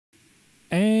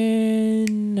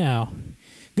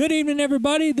Good evening,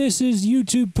 everybody. This is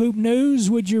YouTube Poop News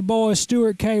with your boy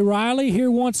Stuart K. Riley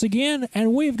here once again,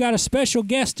 and we've got a special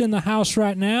guest in the house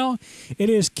right now. It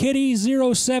is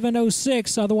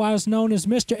Kitty0706, otherwise known as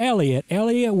Mr. Elliot.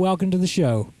 Elliot, welcome to the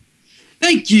show.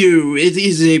 Thank you. It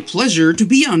is a pleasure to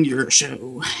be on your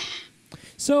show.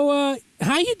 So,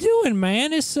 how you doing,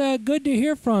 man? It's good to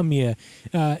hear from you.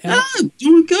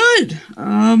 Doing good.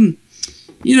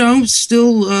 You know,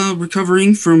 still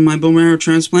recovering from my bone marrow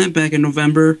transplant back in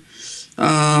November.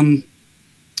 I'm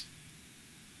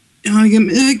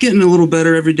getting a little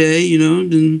better every day. You know,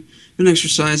 been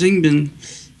exercising, been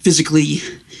physically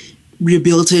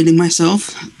rehabilitating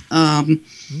myself. Yeah,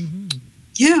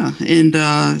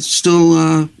 and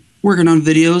still working on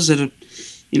videos at a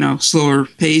slower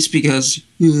pace because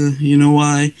you know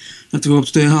why I have to go up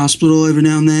to the hospital every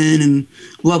now and then and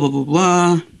blah blah blah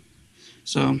blah.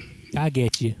 So. I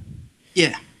get you.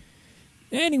 Yeah.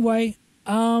 Anyway,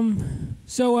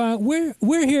 so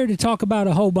we're here to talk about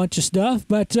a whole bunch of stuff,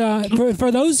 but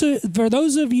for those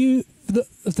of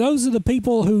the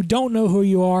people who don't know who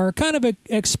you are, kind of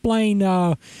explain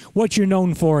what you're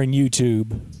known for in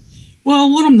YouTube. Well,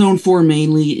 what I'm known for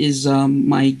mainly is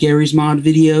my Garry's Mod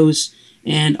videos,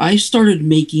 and I started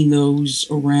making those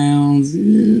around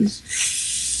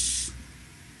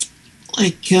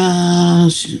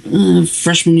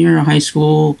freshman year of high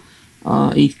school,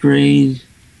 8th grade.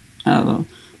 I don't know,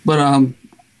 but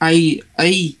I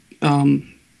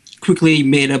quickly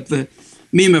made up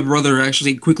me and my brother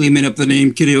actually quickly made up the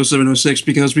name Kitty0706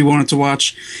 because we wanted to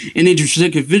watch an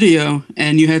age-restricted video,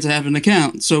 and you had to have an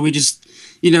account. So we just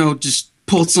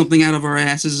pulled something out of our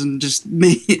asses and just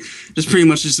pretty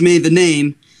much made the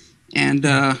name. And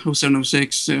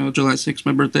 0706, July 6th,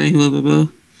 my birthday. Blah blah blah.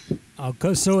 Oh,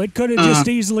 so it could have just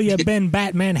easily have been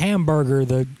Batman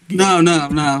Hamburger. No,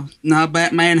 not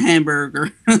Batman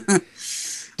Hamburger.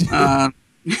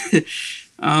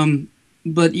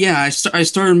 But yeah, I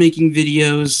started making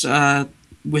videos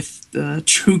with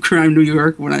True Crime New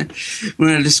York when I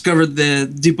discovered the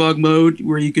debug mode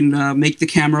where you can make the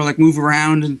camera like move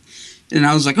around, and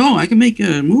I was like, oh, I can make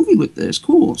a movie with this.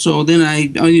 Cool. So then I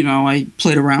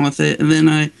played around with it, and then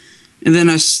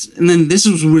this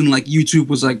was when like YouTube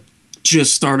was like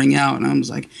just starting out, and I was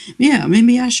like, yeah,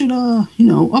 maybe I should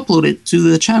upload it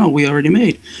to the channel we already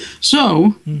made.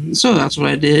 So that's what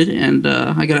I did, and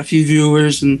I got a few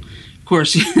viewers, and of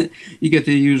course you get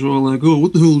the usual like, oh,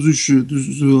 what the hell is this shit? This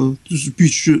is a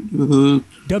piece of shit.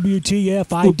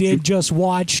 WTF, I did just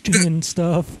watched and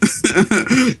stuff.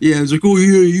 Yeah, it's like, oh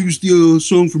yeah, you used the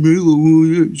song from Halo. Oh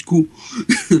yeah, it's cool.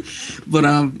 But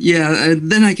yeah, and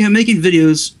then I kept making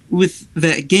videos with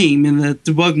that game in the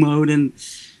debug mode, and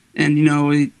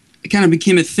it kind of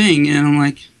became a thing, and I'm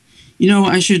like,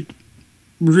 I should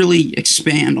really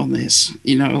expand on this.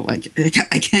 Like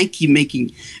I can't keep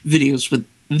making videos with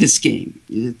this game.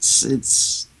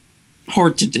 It's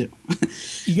hard to do.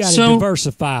 You got to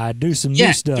diversify, do some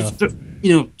new stuff.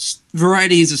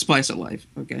 Variety is the spice of life.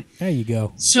 Okay. There you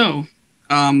go. So,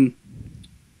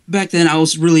 back then I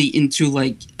was really into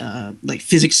like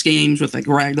physics games with like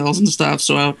ragdolls and stuff.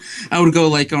 So I would go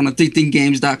like on a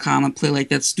thinkthinkgames.com and play like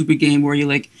that stupid game where you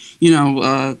like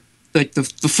like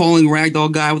the falling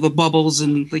ragdoll guy with the bubbles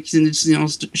and like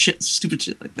stupid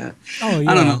shit like that. Oh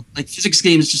yeah. I don't know. Like physics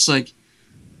games just like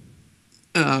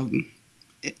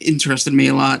interested me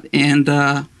a lot, and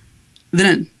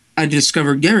then I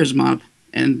discovered Garry's Mod,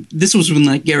 and this was when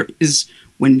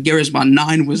Garry's Mod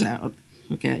 9 was out.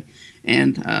 Okay.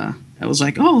 And I was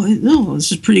like, oh, no,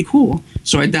 this is pretty cool.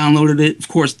 So I downloaded it. Of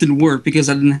course, it didn't work because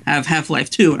I didn't have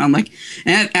Half-Life 2. And I'm like,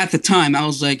 at the time, I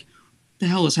was like, the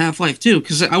hell is Half-Life 2?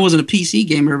 Because I wasn't a PC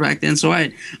gamer back then, so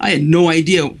I had no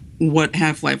idea what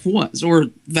Half-Life was, or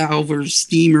Valve, or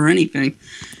Steam, or anything.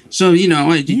 So, you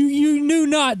knew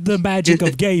not the magic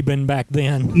of gaming back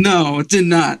then. No, it did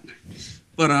not.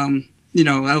 But, I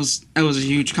was a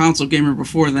huge console gamer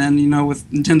before then, with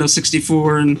Nintendo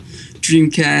 64 and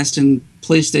Dreamcast and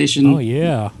PlayStation. Oh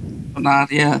yeah.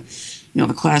 Whatnot, yeah.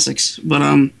 The classics. But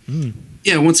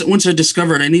yeah, once I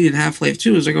discovered I needed Half-Life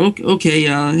 2, I was like, okay,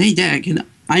 hey Dad,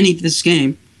 I need this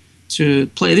game to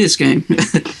play this game.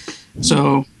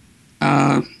 So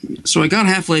I got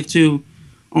Half-Life 2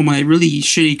 on my really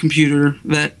shitty computer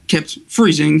that kept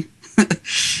freezing.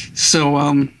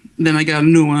 So then I got a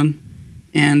new one,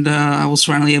 and I was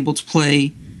finally able to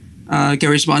play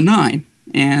Garry's Mod 9,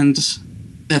 and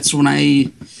that's when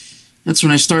I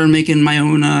started making my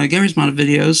own Garry's Mod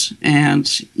videos, and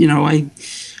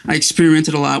I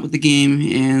experimented a lot with the game,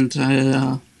 and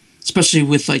especially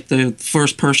with like the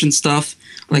first person stuff.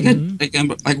 Like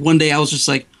like one day I was just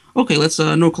like, okay, let's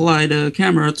no collide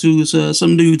camera to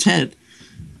some dude's head,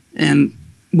 and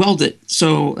weld it.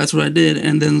 So that's what I did,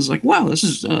 and then it's like, wow, this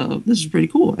is pretty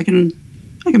cool. I can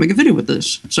make a video with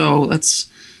this. So that's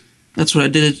what I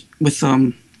did with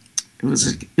it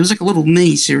was like a little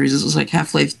mini series. It was like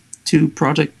Half-Life 2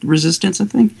 Project Resistance, I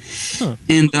think. Huh.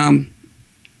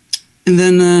 And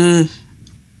then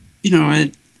you know,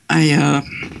 I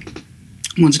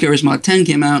once Garry's Mod 10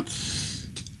 came out,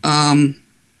 I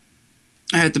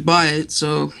had to buy it,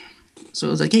 so I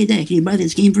was like, hey Dad, can you buy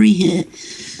this game for me? Yeah.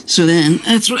 So then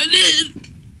that's what I did.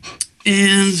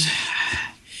 And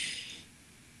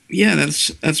yeah,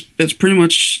 that's pretty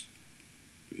much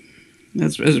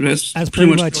that's pretty much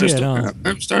it.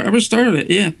 I started it,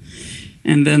 yeah.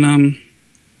 And then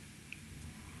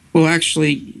well,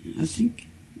 actually, I think,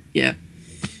 yeah.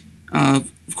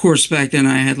 Of course, back then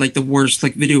I had like the worst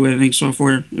like video editing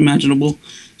software imaginable.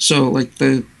 So like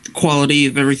the quality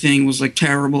of everything was like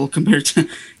terrible compared to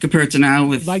now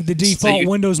with like the default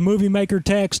Windows Movie Maker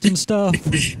text and stuff.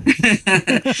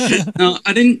 No,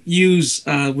 I didn't use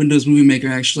Windows Movie Maker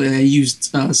actually. I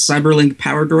used Cyberlink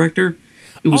Power Director.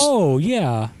 It was,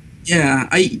 yeah. Yeah,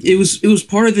 it was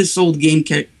part of this old game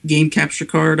capture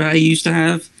card I used to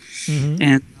have,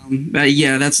 and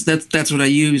yeah, that's what I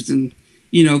used. And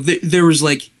you know, there was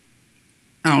like,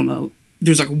 I don't know,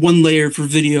 there's like one layer for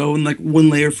video and like one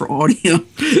layer for audio.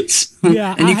 So,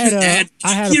 yeah, I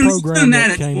had a program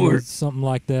that came with something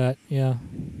like that. Yeah.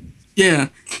 Yeah.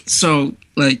 So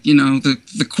like, you know,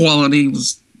 the quality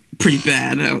was pretty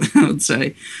bad, I would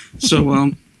say.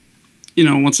 So you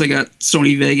know, once I got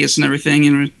Sony Vegas and everything,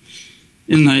 and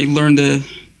I learned the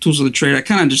tools of the trade, I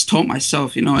kind of just taught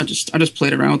myself. You know, I just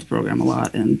played around with the program a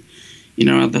lot, and you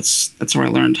know, that's how I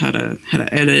learned how to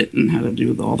edit and how to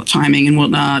do all the timing and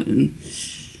whatnot, and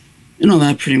all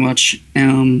that pretty much.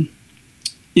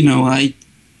 You know, I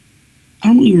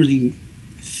don't even really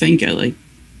think I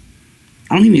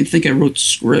don't even think I wrote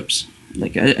scripts.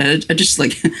 Like I just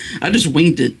I just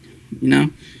winged it. You know.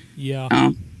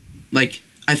 Yeah. Like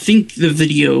I think the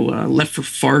video Left for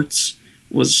Farts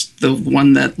was the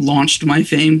one that launched my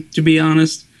fame, to be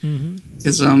honest.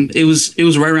 Because it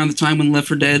was right around the time when Left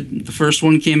 4 Dead, the first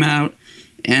one, came out,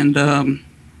 and I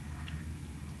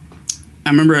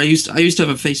remember I used to have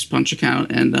a Face Punch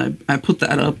account, and I put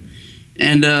that up,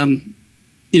 and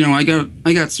you know, I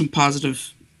got some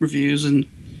positive reviews and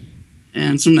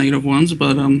some negative ones,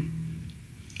 but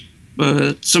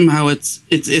somehow it's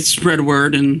spread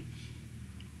word, and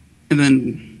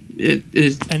then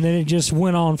it just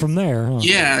went on from there, huh?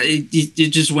 Yeah, it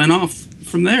just went off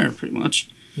from there, pretty much.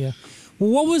 Yeah. Well,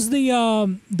 what was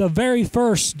the very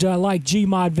first like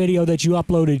Gmod video that you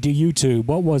uploaded to YouTube?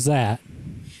 What was that?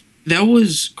 That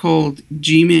was called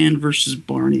G-Man versus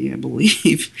Barney, I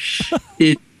believe.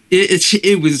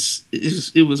 It was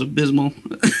abysmal.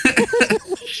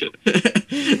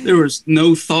 There was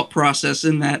no thought process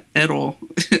in that at all.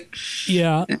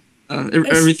 Yeah.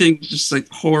 Everything was just like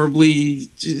horribly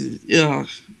ill.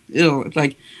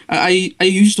 Like I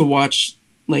used to watch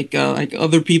like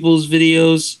other people's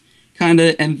videos, kind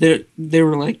of, and they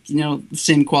were like, you know, the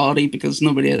same quality because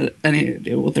nobody had any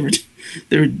idea what they were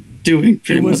doing.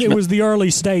 It was the early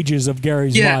stages of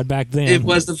Garry's Mod back then. It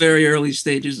was the very early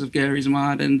stages of Garry's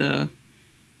Mod, and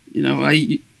you know,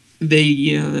 I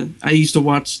used to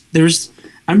watch.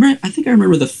 I think I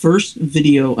remember the first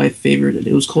video I favorited.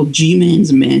 It was called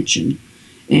G-Man's Mansion,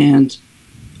 and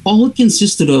all it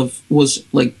consisted of was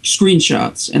like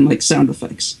screenshots and like sound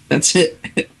effects. That's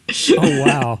it. Oh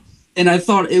wow! And I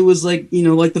thought it was like, you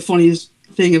know, like the funniest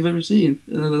thing I've ever seen.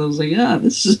 And I was like, yeah,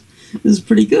 this is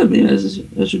pretty good. Maybe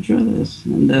I should try this.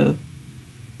 And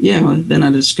yeah, then I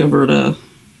discovered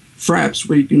Fraps,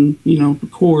 where you can, you know,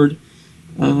 record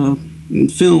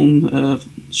and film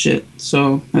shit.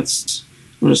 So that's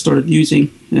what I started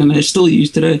using, and I still use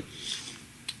today.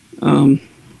 All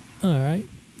right.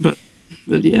 But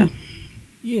yeah.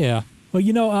 Yeah. Well,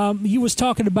 you know, you was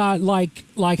talking about like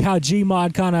how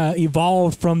Gmod kind of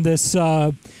evolved from this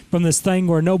thing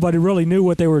where nobody really knew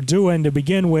what they were doing to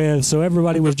begin with, so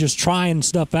everybody was just trying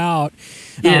stuff out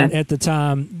at the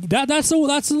time. That's a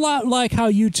lot like how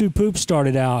YouTube Poop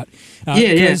started out.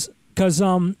 Because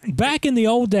back in the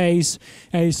old days,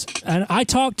 and I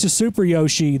talked to Super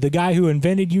Yoshi, the guy who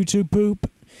invented YouTube Poop,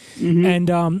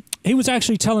 and he was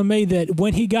actually telling me that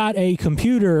when he got a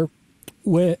computer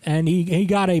and he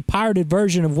got a pirated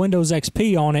version of Windows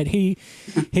XP on it, he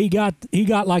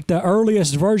got like the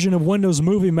earliest version of Windows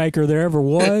Movie Maker there ever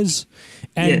was,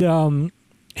 and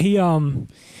he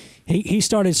he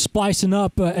started splicing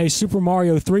up a Super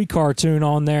Mario 3 cartoon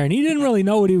on there, and he didn't really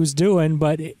know what he was doing,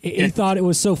 but he thought it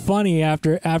was so funny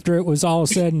after it was all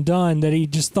said and done that he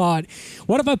just thought,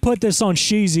 what if I put this on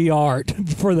cheesy art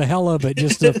for the hell of it,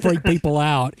 just to freak people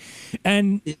out?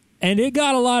 And it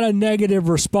got a lot of negative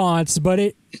response,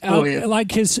 but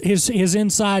like his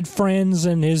inside friends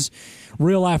and his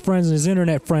real life friends and his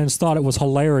internet friends thought it was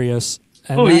hilarious.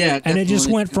 And and it just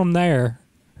went from there.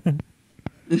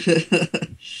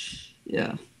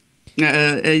 Yeah,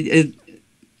 I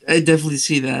definitely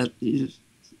see that, you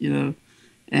know,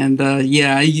 and I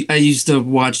used to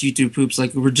watch YouTube poops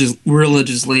like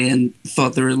religiously and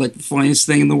thought they were like the funniest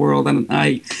thing in the world, and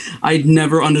I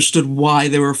never understood why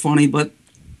they were funny, but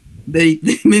they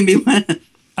made me laugh.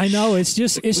 I know, it's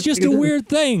just a weird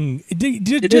thing.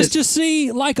 Just to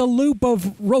see like a loop of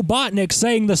Robotnik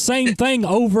saying the same thing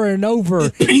over and over.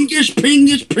 Pringish,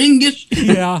 Pringish, Pringish.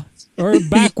 Yeah, or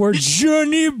backwards,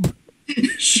 Junib.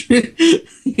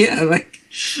 Yeah, like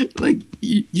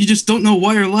you just don't know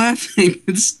why you're laughing.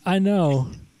 I know.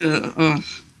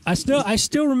 I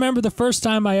still remember the first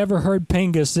time I ever heard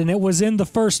Pingus, and it was in the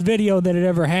first video that it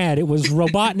ever had. It was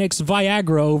Robotnik's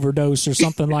Viagra overdose or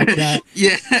something like that.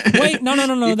 Yeah. Wait,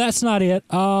 no, that's not it.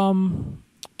 Yeah,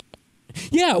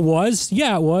 it was.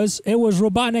 It was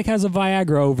Robotnik has a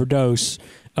Viagra overdose.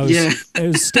 It was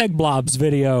Stegblob's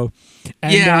video.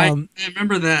 And, I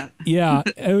remember that. Yeah,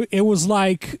 it was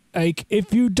like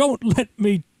if you don't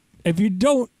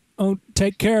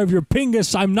take care of your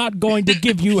Pingus, I'm not going to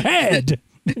give you head.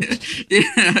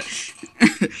 Yeah.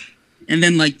 And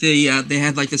then like they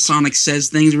had like the Sonic Says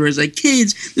things where it's like,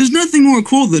 kids, there's nothing more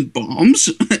cool than bombs.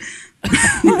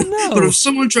 I know. But if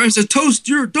someone tries to toast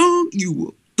your dog, you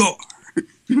will die.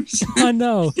 I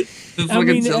know. I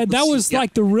mean, that was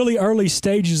like the really early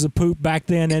stages of poop back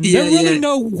then, and there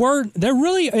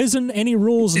really isn't any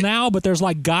rules now, but there's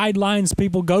like guidelines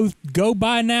people go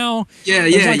by now.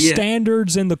 There's like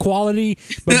standards in the quality,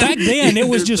 but back then it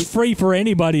was just free for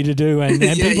anybody to do, and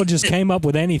people just came up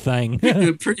with anything.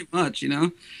 Pretty much, you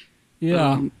know.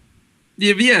 Yeah.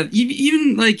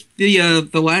 Even like the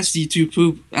last YouTube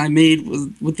poop I made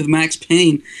with the Max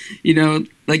Payne, you know,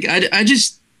 like I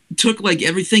just took like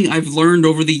everything I've learned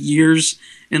over the years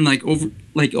and like over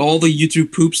like all the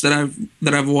YouTube poops that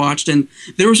I've watched, and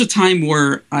there was a time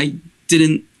where I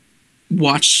didn't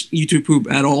watch YouTube poop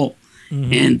at all,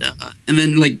 and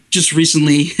then like just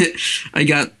recently I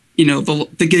got, you know,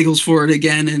 the giggles for it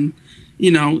again, and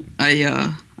you know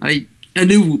I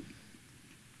knew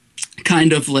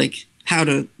kind of like how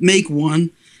to make one,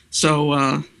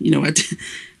 so you know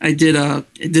I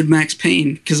did Max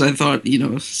Payne because I thought, you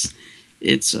know,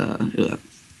 it's a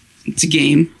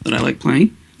game that I like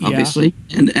playing, obviously,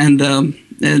 and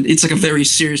it's like a very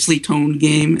seriously toned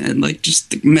game, and like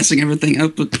just messing everything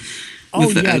up.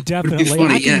 Definitely.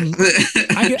 Funny,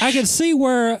 I can see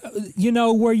where, you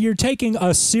know, where you're taking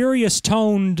a serious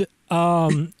toned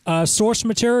source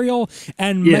material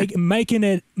and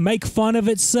make fun of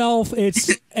itself.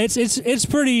 It's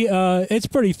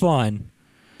pretty fun.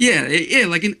 Yeah,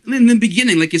 like in the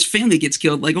beginning, like his family gets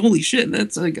killed, like holy shit,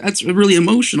 that's really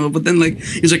emotional. But then like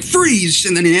he's like freeze,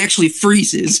 and then he actually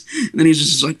freezes, and then he's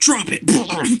just like drop it,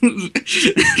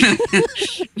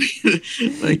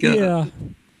 like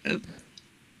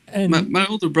And my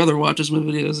older brother watches my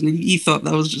videos, and he thought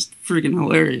that was just freaking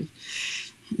hilarious.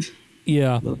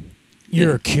 Yeah,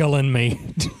 you're killing me.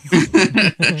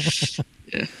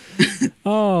 Yeah.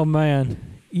 Oh man,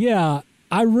 yeah,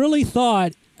 I really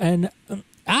thought, and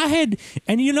I had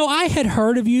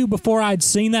heard of you before I'd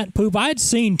seen that poop. I'd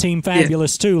seen Team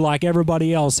Fabulous too, like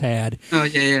everybody else had. Oh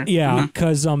yeah.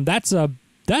 Because that's a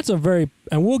very,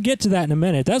 and we'll get to that in a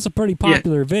minute. That's a pretty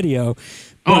popular video.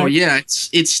 But,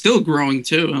 it's still growing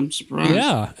too. I'm surprised.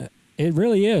 Yeah, it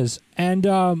really is. And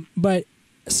but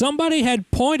somebody had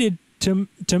pointed to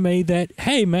me that,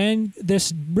 hey man,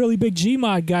 this really big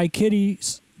Gmod guy,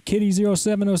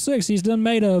 Kitty0706, he's done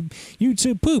made a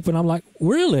YouTube poop, and I'm like,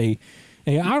 really?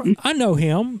 Yeah, I know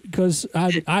him because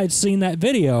I had seen that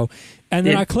video, and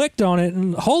then I clicked on it,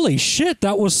 and holy shit,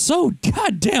 that was so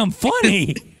goddamn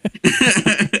funny.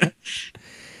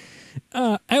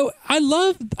 I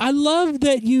love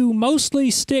that you mostly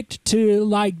stick to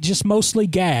like just mostly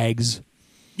gags.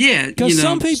 Yeah, because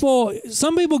some people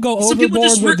go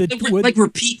overboard with like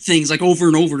repeat things like over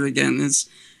and over again. It's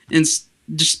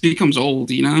just becomes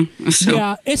old, you know. So.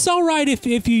 Yeah, it's all right if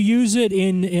you use it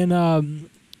in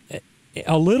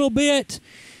a little bit.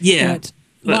 Yeah.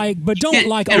 But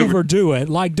don't overdo it.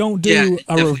 Like don't do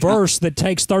a reverse that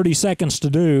takes 30 seconds to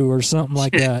do or something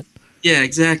like that. Yeah,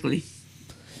 exactly.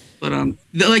 But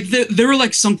like there were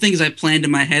like some things I planned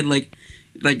in my head, like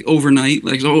like overnight.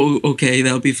 Like, oh, okay,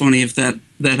 that would be funny if that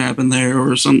happened there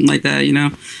or something like that, you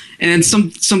know. And some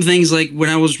things, like when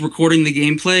I was recording the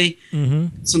gameplay,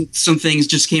 some things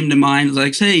just came to mind.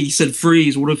 Like, hey, you said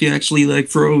freeze. What if you actually like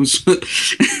froze?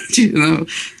 You know.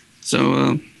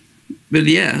 So, but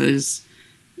yeah,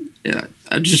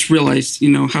 I just realized, you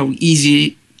know, how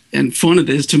easy and fun it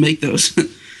is to make those.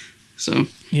 So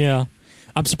yeah,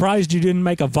 I'm surprised you didn't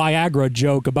make a Viagra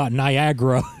joke about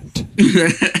Niagara.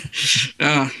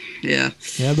 Yeah.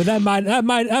 Yeah, but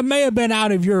that may have been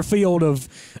out of your field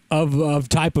of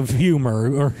type of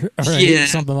humor or yeah,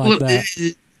 something like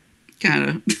that. Kind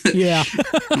of. Yeah.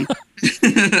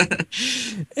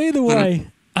 Either way,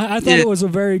 I thought it was a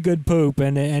very good poop,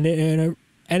 and it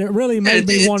really made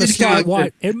me want to start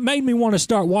it made me want to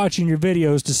start watching your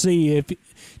videos to see if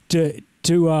to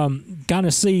kind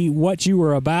of see what you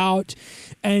were about.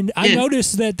 And I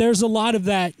noticed that there's a lot of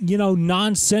that, you know,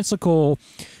 nonsensical,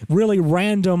 really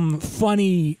random,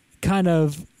 funny kind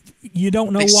of, you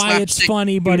don't know like why it's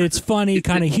funny, but it's funny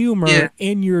kind of humor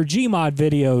in your Gmod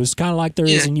videos, kind of like there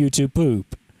is in YouTube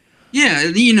Poop. Yeah,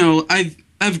 you know,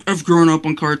 I've grown up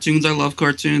on cartoons. I love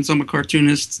cartoons. I'm a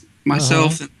cartoonist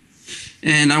myself,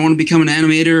 and I want to become an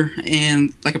animator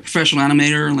and like a professional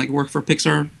animator and like work for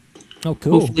Pixar. Oh,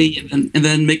 cool. Hopefully, and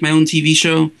then make my own TV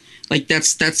show. Like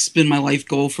that's been my life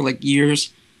goal for like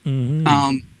years.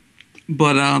 But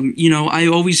you know, I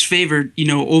always favored, you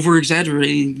know, over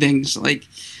exaggerating things, like,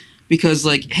 because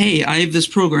like, hey, I have this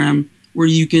program where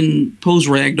you can pose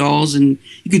rag dolls and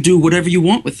you could do whatever you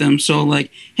want with them. So like,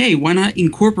 hey, why not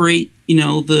incorporate, you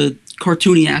know, the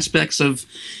cartoony aspects of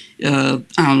I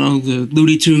don't know, the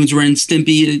Looney Tunes, Ren and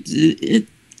Stimpy. It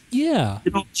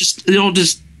all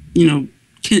just you know,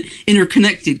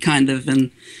 interconnected kind of.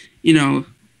 And you know,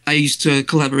 I used to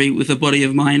collaborate with a buddy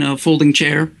of mine, a folding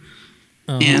chair,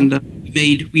 and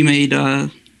we made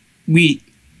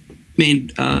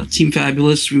Team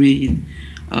Fabulous. We made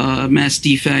Mass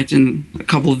Defect and a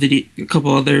couple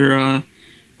other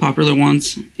popular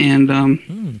ones. And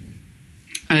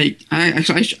I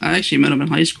actually met him in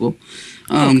high school.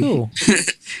 Cool.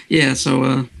 Yeah,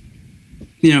 so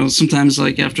you know, sometimes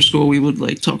like after school we would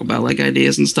like talk about like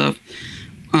ideas and stuff.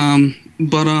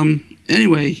 But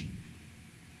anyway.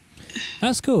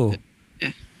 That's cool.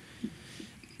 Yeah.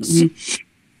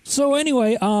 So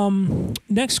anyway,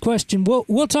 next question.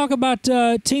 We'll talk about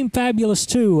Team Fabulous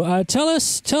 2. Tell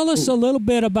us a little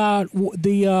bit about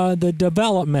the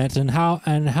development and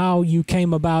how you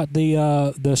came about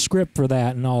the script for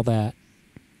that and all that.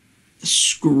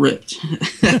 Script.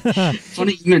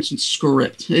 Funny you mentioned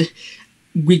script.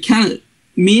 We kind of,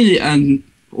 me and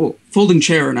Folding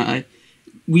Chair and I,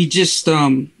 we just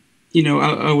you know,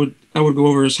 I would go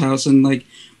over his house and like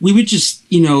we would just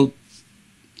you know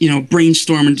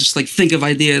brainstorm and just like think of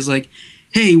ideas like,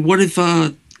 hey, what if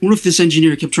this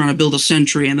engineer kept trying to build a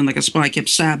sentry and then like a spy kept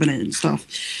sabbing it and stuff.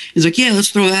 He's like, yeah, let's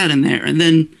throw that in there. And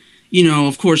then, you know,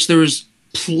 of course there was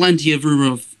plenty of room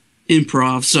of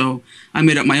improv, so I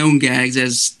made up my own gags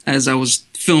as I was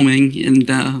filming.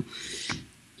 And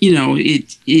you know,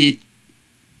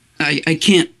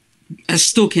 I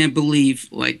still can't believe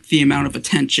like the amount of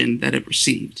attention that it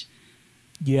received.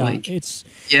 Yeah, like, it's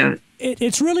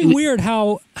really Mm-hmm. weird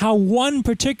how one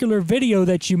particular video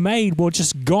that you made will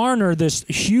just garner this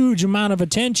huge amount of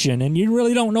attention, and you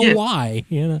really don't know why.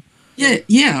 You know?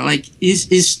 Yeah. Like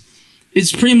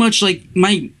it's pretty much like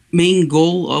my main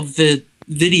goal of the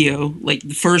video. Like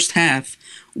the first half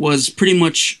was pretty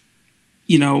much,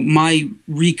 you know, my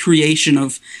recreation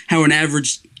of how an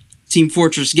average Team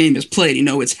Fortress game is played. You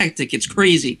know, it's hectic, it's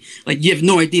crazy. Like you have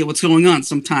no idea what's going on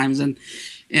sometimes, and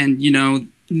you know,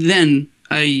 then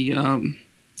I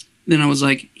was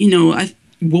like, you know,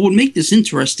 what would make this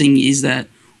interesting is that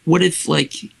what if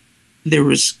like there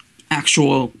was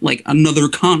actual like another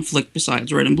conflict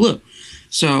besides Red and Blue.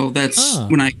 So that's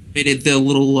when I created the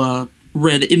little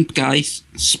red imp guy,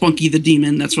 Spunky the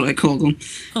Demon. That's what I called him.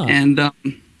 And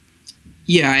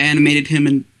yeah, I animated him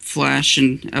in Flash,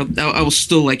 and I was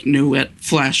still like new at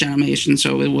Flash animation,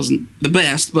 so it wasn't the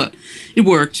best, but it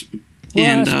worked. Well,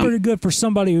 and that's pretty good for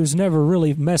somebody who's never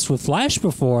really messed with Flash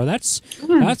before. That's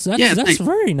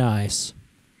very nice.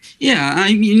 Yeah,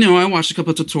 I watched a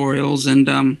couple of tutorials,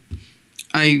 and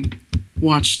I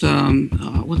watched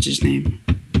what's his name,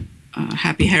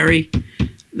 Happy Harry.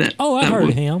 I've heard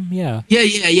of him. Yeah.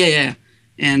 Yeah.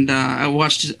 And I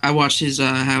watched his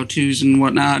how-tos and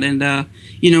whatnot, and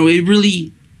you know, it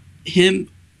really him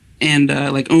and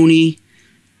like Oni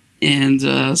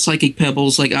and Psychic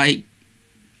Pebbles. Like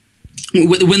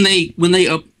when they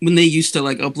used to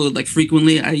like upload like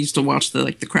frequently, I used to watch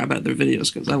the crap out of their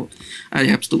videos because I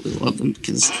absolutely love them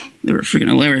because they were freaking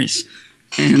hilarious.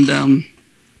 and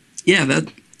yeah,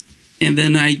 that. And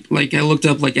then I looked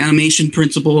up like animation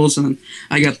principles, and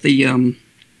I got the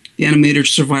animator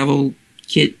survival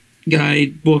kit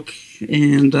guide book,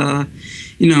 and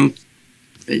you know,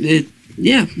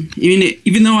 yeah.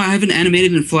 Even though I haven't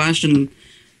animated in Flash in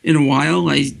a while,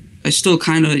 I still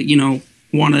kind of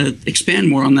want to expand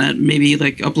more on that. Maybe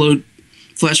like upload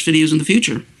Flash videos in the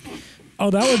future. Oh,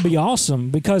 that would be awesome,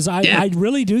 because I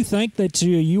really do think that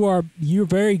you're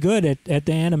very good at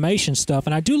the animation stuff,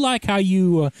 and I do like how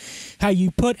you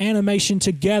put animation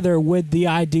together with the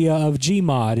idea of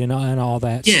Gmod and all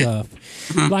that stuff.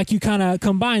 Like you kind of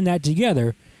combine that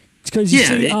together, because you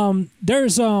see,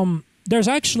 there's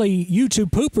actually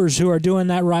YouTube poopers who are doing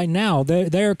that right now.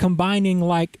 They're combining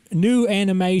like new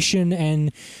animation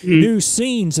and new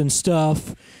scenes and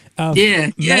stuff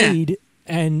made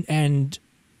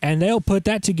and they'll put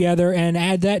that together and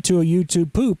add that to a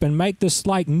YouTube poop and make this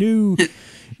like new,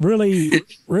 really,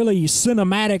 really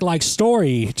cinematic like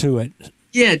story to it.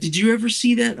 Yeah, did you ever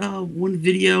see that one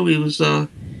video? It was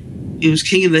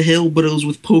King of the Hill, but it was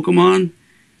with Pokemon.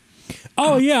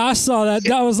 Oh yeah, I saw that.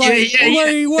 That was like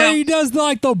where he does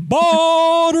like the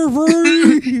border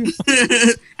free.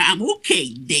 I'm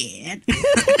okay, Dad.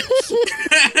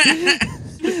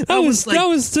 that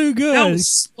was too good. That was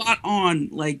spot on,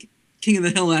 like King of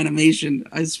the Hill animation.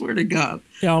 I swear to God.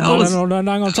 Yeah, I'm not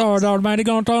gonna talk about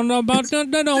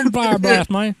that on fire blast,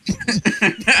 man.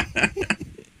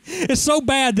 It's so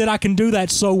bad that I can do that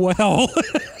so well.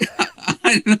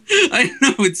 I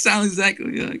know it sounds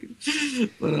exactly like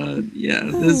it, but yeah,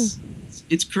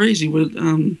 it's crazy what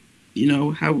how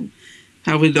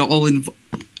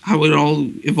it all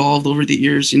evolved over the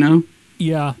years,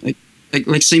 Yeah,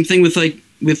 like same thing with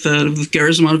with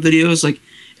Gmod videos, like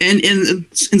and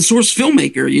Source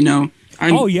Filmmaker,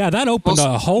 that opened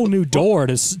a whole new door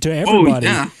to everybody.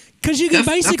 Oh yeah. Because you can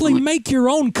basically make your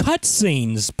own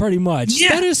cutscenes, pretty much. Yeah.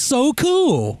 That is so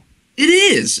cool. It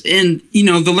is, and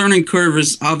the learning curve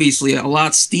is obviously a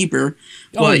lot steeper.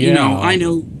 But I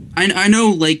know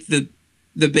like the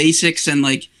basics, and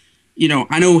like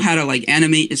I know how to like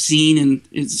animate a scene, and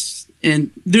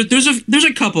there's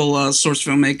a couple Source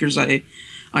Filmmakers I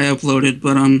uploaded,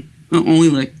 but only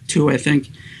like 2 I think.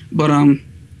 But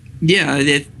yeah,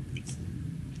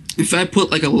 if I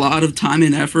put like a lot of time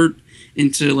and effort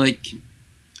into like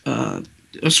a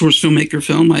Source Filmmaker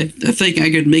film, I think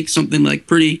I could make something like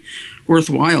pretty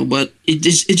worthwhile. But it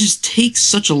just takes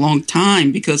such a long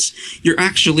time, because you're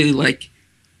actually like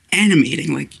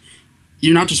animating, like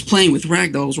you're not just playing with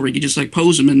ragdolls where you just like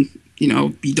pose them and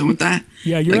be done with that.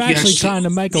 Yeah, you're actually trying to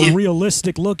make a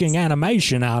realistic looking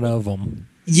animation out of them.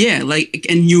 Yeah, like,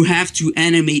 and you have to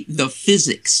animate the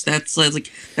physics. That's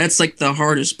like the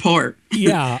hardest part.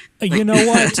 Yeah, you know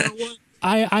what?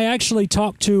 I actually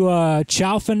talked to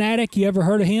Chow Fanatic. You ever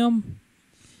heard of him?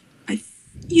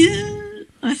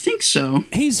 I think so.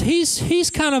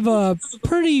 He's kind of a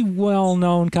pretty well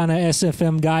known kind of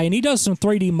SFM guy, and he does some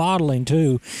 3D modeling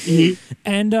too. Mm-hmm.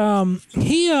 And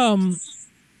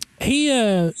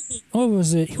what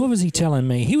was he telling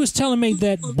me? He was telling me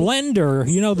that Blender,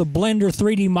 the Blender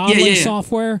 3D modeling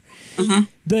software,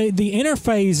 the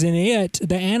interface in it,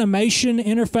 the animation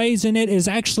interface in it is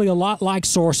actually a lot like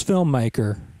Source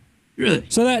Filmmaker. Really?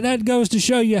 So that goes to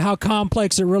show you how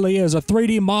complex it really is. A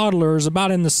 3D modeler is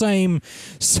about in the same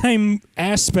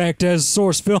aspect as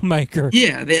Source Filmmaker.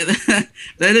 Yeah,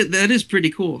 that is pretty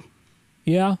cool.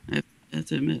 Yeah, I have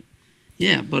to admit.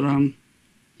 Yeah, but I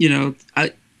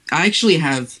actually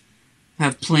have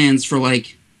plans for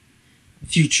like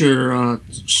future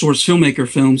Source Filmmaker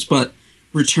films, but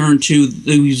return to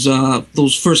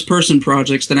those first person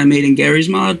projects that I made in Gary's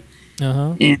Mod.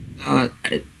 And I've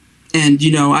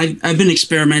been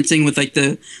experimenting with like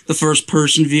the first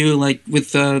person view, like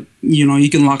with you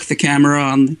can lock the camera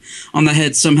on the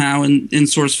head somehow in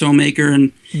Source Filmmaker,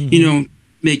 and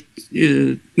make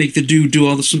the dude do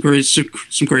all some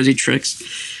crazy tricks.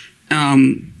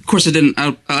 Of course, I didn't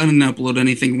upload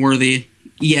anything worthy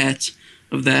yet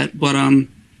of that, but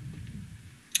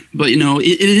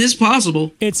it is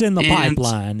possible. It's in the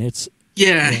pipeline. It's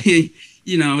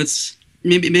it's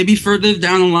maybe further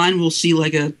down the line we'll see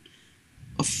like a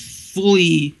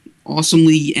fully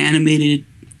awesomely animated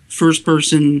first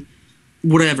person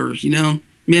whatever.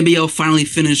 Maybe I'll finally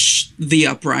finish The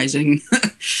Uprising.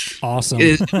 Awesome.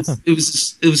 it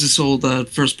was this old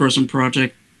first person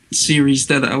project series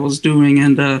that I was doing,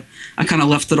 and I kind of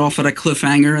left it off at a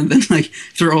cliffhanger, and then like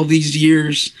through all these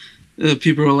years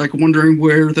people are like wondering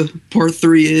where the part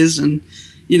 3 is, and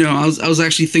I was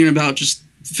actually thinking about just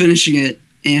finishing it,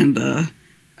 and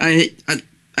I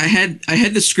had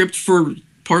the script for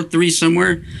part 3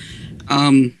 somewhere,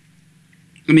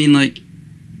 I mean, like,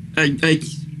 I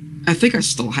think I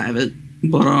still have it,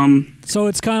 but So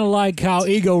it's kind of like how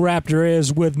Ego Raptor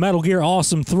is with Metal Gear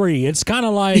Awesome 3. It's kind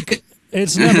of like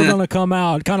it's never going to come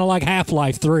out. Kind of like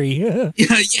Half-Life 3.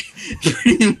 yeah,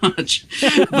 pretty much.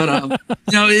 But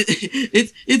you know,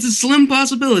 it's a slim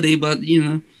possibility, but you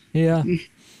know. Yeah,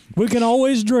 we can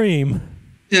always dream.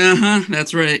 Yeah,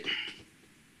 that's right.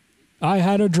 I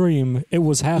had a dream. It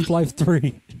was Half-Life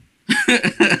 3.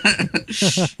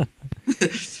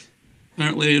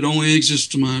 Apparently, it only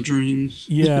exists in my dreams.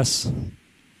 Yes.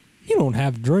 You don't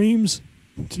have dreams.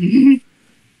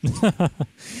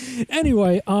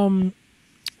 Anyway, one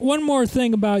more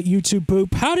thing about YouTube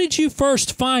Poop. How did you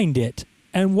first find it?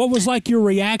 And what was like your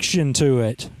reaction to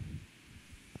it?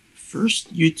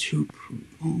 First YouTube Poop.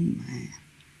 Oh man.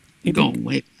 Going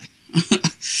way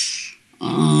back.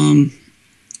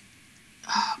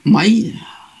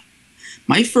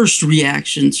 My first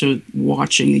reaction to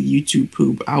watching a YouTube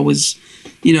Poop, it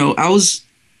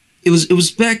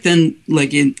was back then,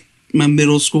 like in my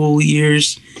middle school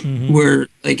years, where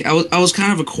like I was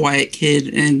kind of a quiet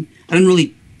kid and I didn't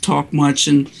really talk much,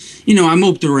 and you know, I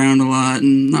moped around a lot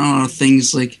and not a lot of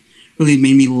things like really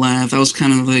made me laugh. I was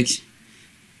kind of like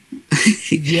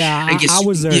yeah, I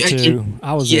was there too.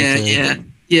 I was there too.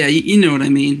 Yeah, you know what I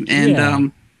mean.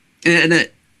 And and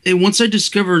once I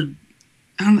discovered,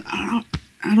 I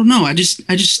don't know, I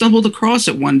just stumbled across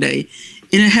it one day,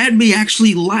 and it had me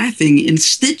actually laughing in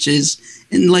stitches,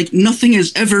 and like nothing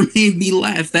has ever made me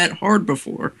laugh that hard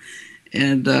before.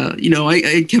 And you know,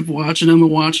 I kept watching them,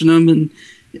 and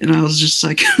I was just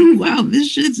like, wow, this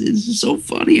shit is so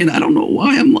funny, and I don't know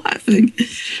why I'm laughing.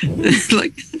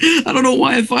 Like, I don't know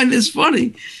why I find this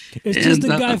funny. It's just a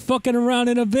guy fucking around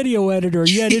in a video editor,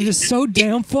 yet it is so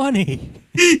damn funny.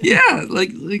 Yeah,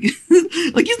 like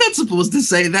he's not supposed to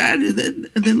say that, and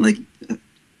then like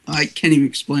I can't even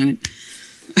explain it.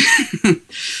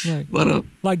 Right. But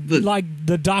like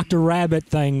the Dr. Rabbit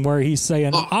thing where he's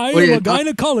saying, I am a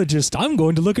gynecologist, I'm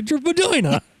going to look at your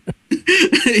vagina.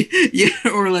 Yeah,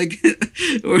 or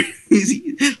he's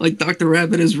like Dr.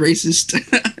 Rabbit is racist.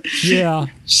 Yeah.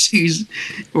 He's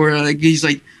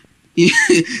like,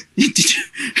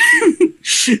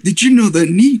 did you know that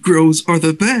Negroes are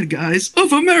the bad guys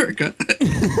of America?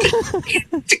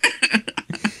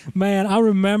 Man, I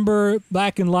remember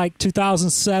back in like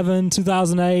 2007,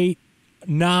 2008,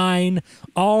 2009,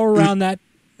 all around that,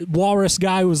 Walrus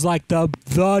Guy was like the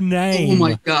name. Oh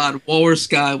my God, Walrus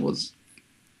Guy was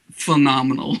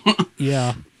phenomenal.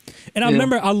 Yeah. And I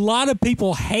remember a lot of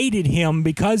people hated him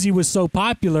because he was so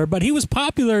popular, but he was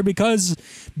popular because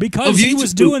he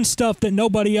was doing stuff that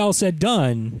nobody else had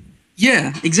done.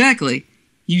 Yeah, exactly.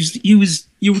 He was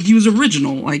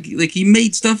original. Like he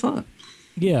made stuff up.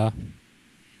 Yeah.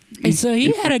 And so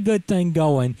he had a good thing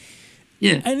going.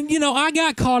 Yeah. And, you know, I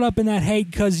got caught up in that hate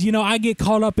because, you know, I get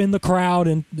caught up in the crowd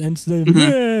and say,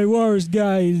 yeah, Walrus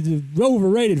Guy is an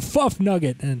overrated fuff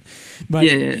nugget. But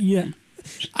yeah.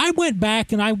 I went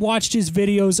back and I watched his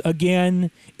videos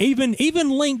again. Even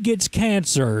Link Gets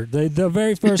Cancer, the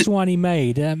very first one he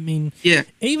made. I mean,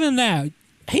 even that,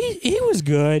 he was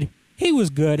good. He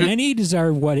was good, and he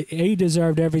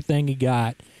deserved everything he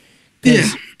got.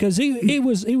 Because he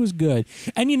was good.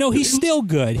 And, you know, he's still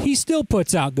good. He still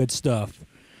puts out good stuff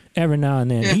every now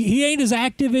and then. He ain't as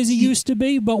active as he used to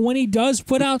be, but when he does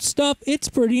put out stuff, it's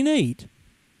pretty neat.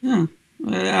 Yeah.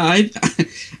 I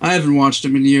haven't watched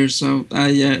him in years, so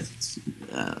yeah.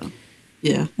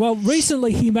 Well,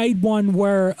 recently he made one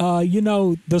where, you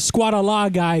know, the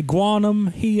Squatala guy,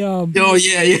 Guanum, he... oh,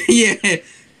 yeah.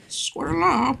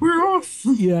 Squatala, we're off.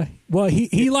 Yeah. Well,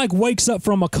 he like wakes up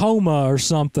from a coma or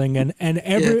something, and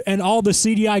all the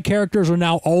CDI characters are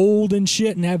now old and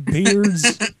shit and have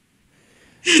beards.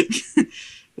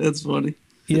 That's funny.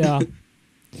 Yeah.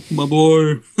 My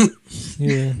boy.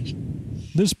 Yeah.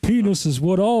 This penis is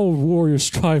what all warriors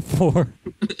strive for.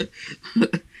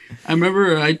 I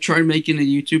remember I tried making a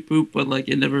YouTube poop, but like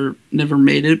it never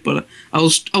made it. But I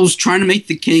was trying to make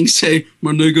the king say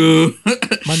 "my nigga,"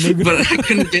 but I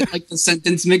couldn't get like the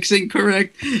sentence mixing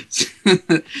correct.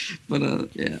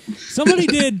 But yeah, somebody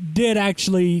did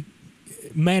actually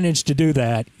manage to do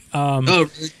that. Oh,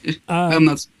 really? I'm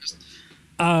not surprised.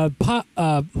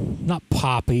 Not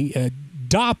Poppy.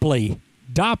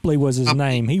 Dopley was his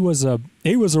name. He was a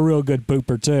real good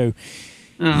pooper too.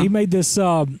 He made this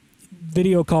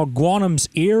video called Guanum's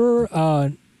Ear,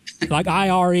 like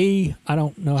IRE. I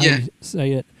don't know how to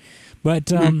say it, but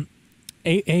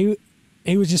he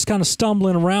was just kind of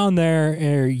stumbling around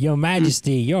there, Your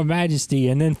Majesty, Your Majesty,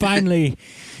 and then finally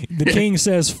the king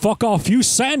says, "Fuck off, you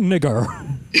sand nigger."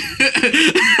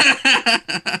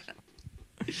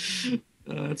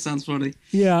 That's sounds funny.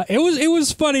 Yeah, it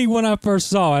was funny when I first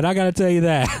saw it. I got to tell you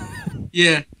that.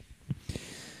 Yeah.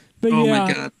 But oh yeah,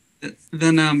 my god.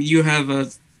 Then you have a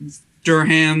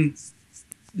Durham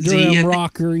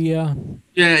Rocker. Yeah.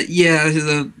 Yeah.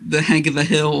 The Hank of the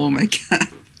Hill. Oh my god.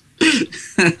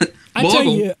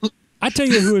 I tell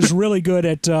you who is really good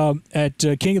at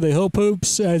King of the Hill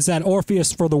poops is that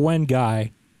Orpheus for the Win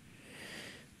guy.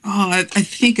 Oh, I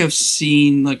think I've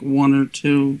seen like one or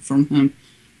two from him.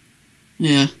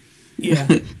 Yeah. Yeah.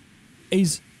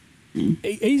 He's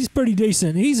pretty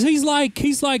decent. He's like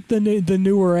the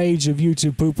newer age of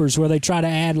YouTube poopers where they try to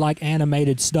add like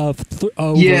animated stuff.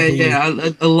 I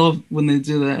love when they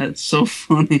do that. It's so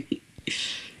funny.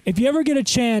 If you ever get a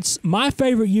chance, my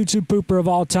favorite YouTube pooper of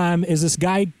all time is this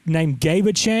guy named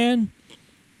Gabe-chan,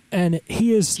 and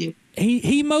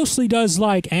he mostly does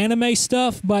like anime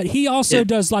stuff, but he also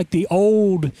does like the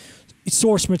old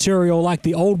source material, like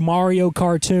the old Mario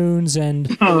cartoons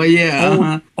and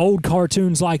old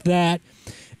cartoons like that.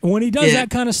 And when he does that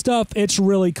kind of stuff, it's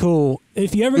really cool.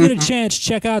 If you ever get a chance,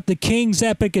 check out the King's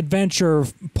Epic Adventure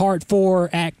Part 4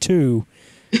 Act 2.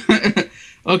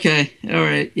 Okay, all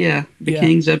right, the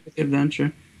King's Epic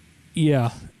Adventure.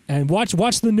 Yeah, and watch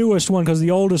the newest one because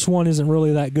the oldest one isn't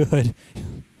really that good.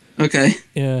 Okay.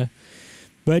 Yeah,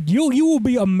 but you will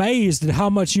be amazed at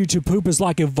how much YouTube poop has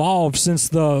like evolved since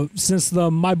the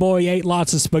My Boy Ate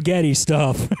Lots of Spaghetti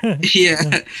stuff.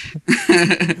 Yeah.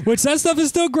 Which that stuff is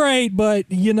still great,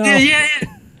 but you know. Yeah.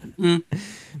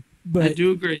 But I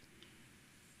do agree.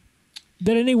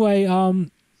 But anyway,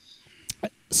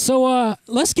 so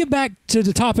let's get back to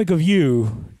the topic of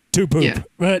you, to poop. Yeah.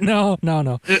 But no.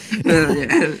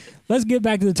 Let's get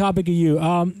back to the topic of you.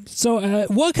 So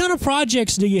what kind of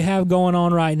projects do you have going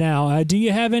on right now? Do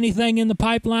you have anything in the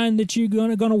pipeline that you're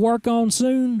gonna work on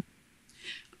soon?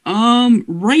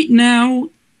 Right now,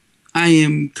 I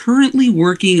am currently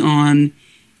working on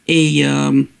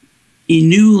a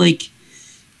new like,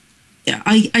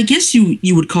 I guess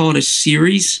you would call it a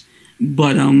series,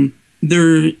 but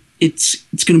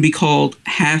it's going to be called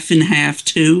Half and Half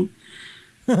 2.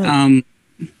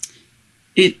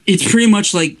 It's pretty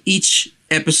much like each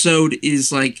episode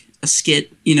is like a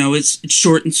skit. You know, it's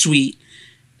short and sweet,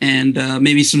 and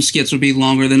maybe some skits would be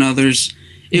longer than others.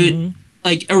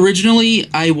 Like originally,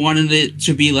 I wanted it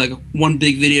to be like one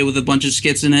big video with a bunch of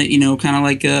skits in it. You know, kind of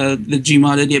like the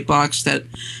Gmod Idiot Box that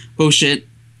Bullshit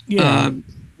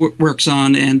works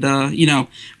on, and you know,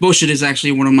 Bullshit is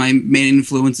actually one of my main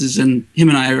influences, and him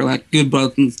and I are like good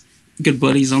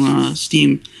buddies on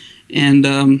Steam, and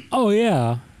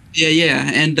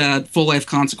and Full Life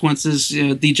Consequences,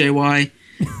 DJY,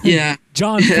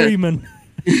 John Freeman.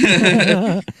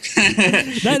 that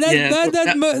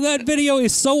video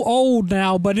is so old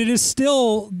now, but it is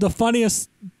still the funniest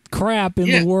crap in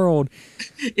the world.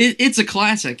 It's a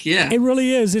classic. Yeah, it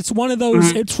really is. It's one of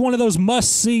those. It's one of those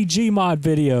must-see Gmod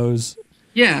videos.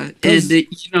 Yeah, and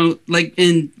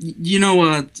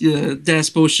Das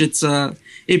Bullshit's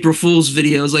April Fool's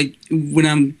videos, like when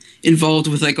I'm involved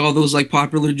with like all those like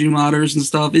popular Gmodders and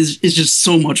stuff, is just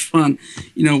so much fun.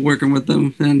 You know, working with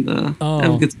them and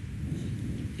have a good.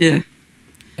 Yeah.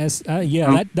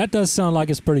 That does sound like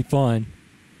it's pretty fun.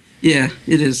 Yeah,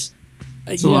 it is.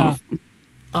 It's a lot of fun.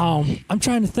 I'm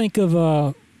trying to think of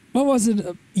what was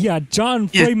it? John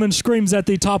Freeman screams at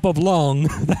the top of lung.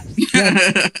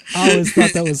 I always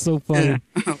thought that was so funny.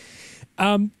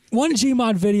 One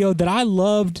Gmod video that I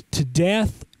loved to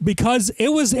death because it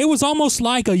was almost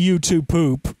like a YouTube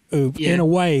poop in a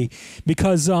way,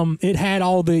 because it had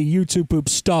all the YouTube poop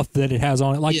stuff that it has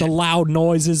on it, like the loud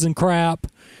noises and crap.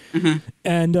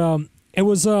 And it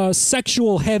was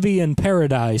Sexual Heavy in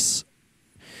Paradise.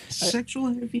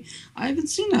 Sexual Heavy? I haven't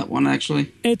seen that one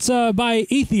actually. It's by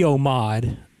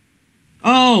YTP.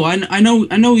 Oh, I know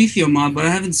YTP, but I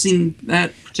haven't seen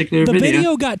that particular video. The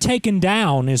video got taken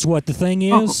down is what the thing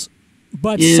is.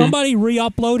 But somebody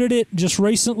re-uploaded it just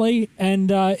recently,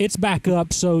 and it's back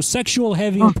up. So Sexual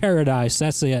Heavy in Paradise,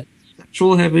 that's it.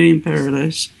 Sexual Heavy in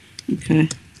Paradise. Okay.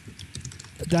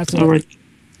 That's it. I'll write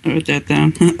that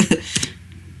down.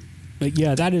 But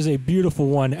yeah, that is a beautiful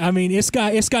one. I mean, it's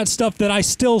got stuff that I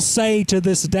still say to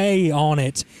this day on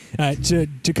it to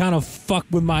kind of fuck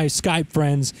with my Skype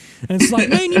friends. And it's like,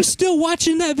 man, you still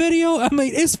watching that video? I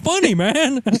mean, it's funny,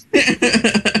 man.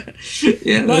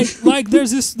 like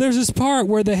there's this part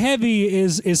where the Heavy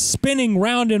is spinning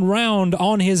round and round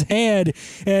on his head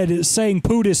and saying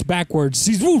 "Pootis" backwards.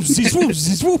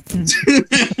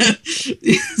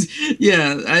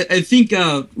 Yeah, I think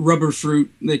Rubber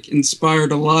Fruit like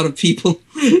inspired a lot of people,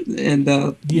 and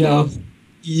you know,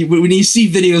 when you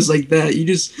see videos like that, you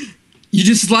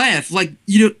just laugh. Like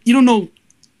you don't know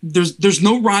there's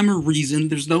no rhyme or reason.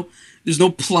 There's no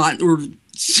plot or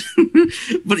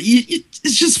but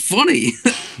it's just funny.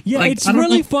 Yeah, like, it's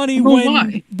really funny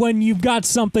why. when you've got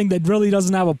something that really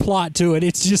doesn't have a plot to it.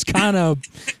 It's just kind of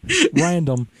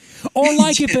random. Or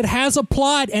like if it has a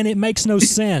plot and it makes no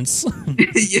sense.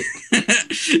 Yeah.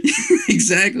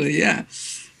 Exactly, yeah.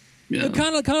 Yeah.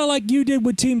 Kind of like you did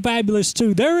with Team Fabulous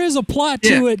 2. There is a plot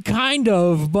to it, kind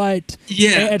of, but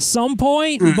at some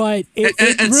point, but it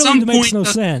really makes no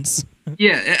sense.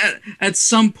 Yeah, at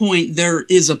some point there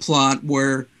is a plot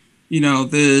where, you know,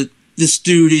 this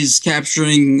dude is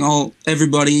capturing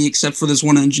everybody except for this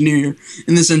one engineer,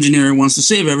 and this engineer wants to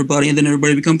save everybody, and then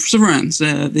everybody becomes friends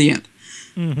at the end.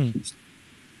 Mm-hmm.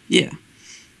 Yeah,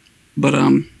 but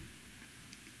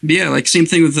yeah, like same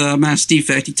thing with Mass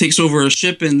Defect. He takes over a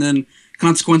ship, and then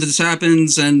consequences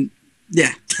happens, and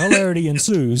yeah, hilarity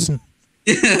ensues.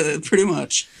 Yeah, pretty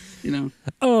much. You know.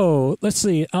 Oh, let's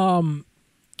see. I'll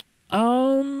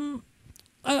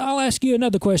ask you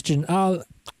another question.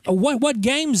 What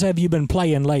games have you been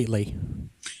playing lately?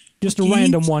 Just a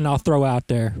random one I'll throw out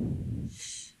there.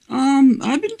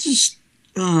 I've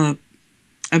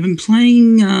been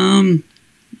playing.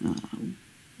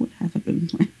 What have I been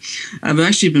playing? I've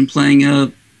actually been playing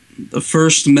the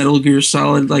first Metal Gear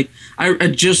Solid. Like I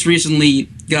just recently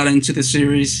got into the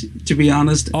series, to be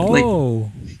honest. Oh.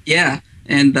 Like, yeah,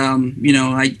 and you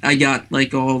know, I got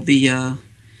like all the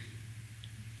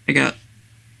I got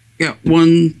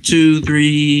 1, 2,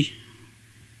 3,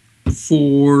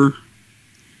 4,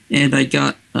 and I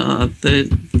got the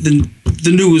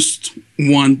newest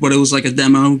one, but it was like a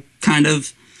demo kind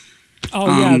of. Oh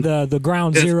yeah, the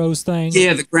Ground Zeroes thing.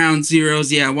 Yeah, the Ground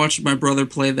Zeroes. Yeah, I watched my brother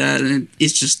play that, and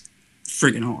it's just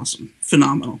friggin' awesome,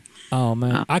 phenomenal. Oh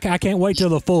man, I can't wait till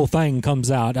the full thing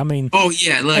comes out. I mean, oh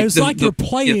yeah, like it's like you're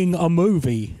playing a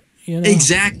movie. You know?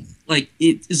 Exactly. Like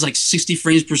it is like 60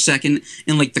 frames per second,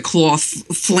 and like the cloth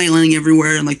flailing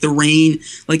everywhere, and like the rain.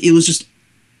 Like it was just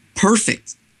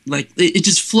perfect. Like it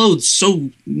just flowed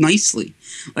so nicely.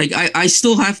 Like I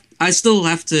still have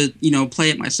to, you know,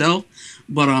 play it myself,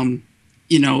 but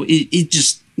you know, it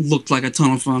just looked like a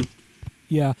ton of fun.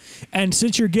 Yeah, and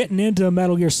since you're getting into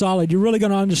Metal Gear Solid, you're really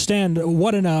going to understand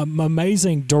what an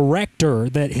amazing director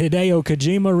that Hideo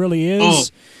Kojima really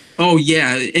is. Oh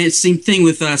yeah, and same thing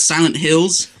with Silent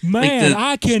Hills. Man,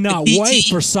 I cannot wait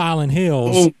for Silent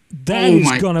Hills. That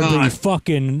is going to be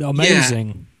fucking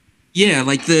amazing. Yeah,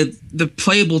 like the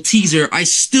playable teaser, I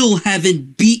still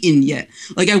haven't beaten yet.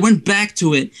 Like I went back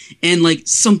to it, and like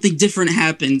something different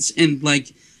happens, and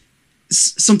like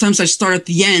sometimes I start at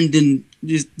the end, and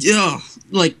just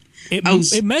like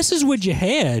it messes with your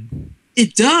head.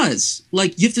 It does.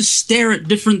 Like you have to stare at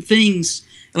different things,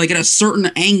 like at a certain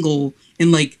angle,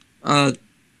 and like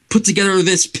put together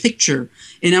this picture,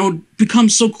 and I would become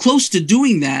so close to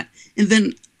doing that, and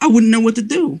then I wouldn't know what to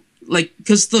do. Like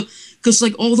because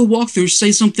like all the walkthroughs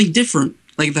say something different.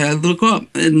 Like that I look up,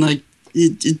 and like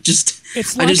it just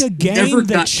it's like a game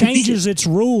that changes its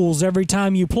rules every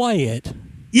time you play it.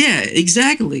 Yeah,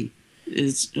 exactly.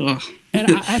 It's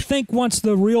and I think once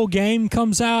the real game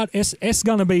comes out, it's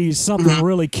gonna be something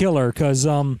really killer because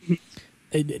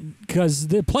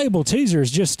the playable teaser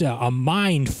is just a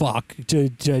mind fuck.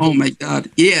 Oh my god,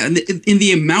 yeah, and in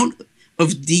the amount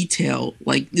of detail,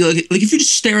 like if you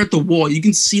just stare at the wall, you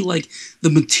can see like the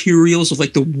materials of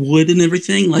like the wood and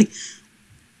everything. Like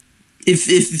if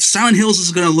Silent Hills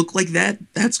is gonna look like that,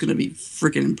 that's gonna be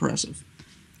freaking impressive.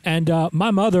 And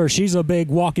my mother, she's a big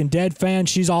Walking Dead fan.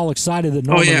 She's all excited that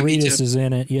Norman Reedus is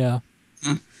in it. Yeah.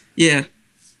 Yeah.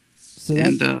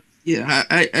 So yeah,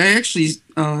 I actually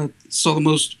saw the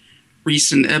most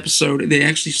recent episode. They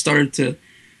actually started to,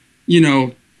 you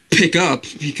know, pick up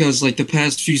because like the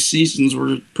past few seasons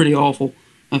were pretty awful,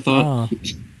 I thought.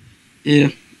 Yeah.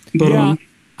 But yeah.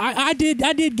 I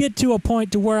did get to a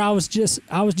point to where I was just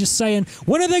saying,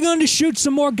 when are they going to shoot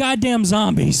some more goddamn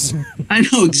zombies? I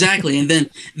know, exactly. And then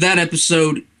that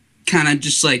episode kind of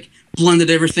just like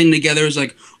blended everything together. It was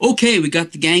like, okay, we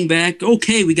got the gang back.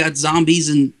 Okay, we got zombies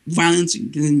and violence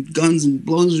and guns and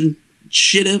blows and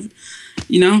shit.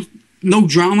 You know, no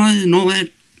drama and all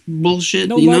that bullshit.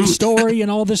 No love story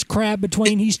and all this crap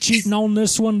between he's cheating on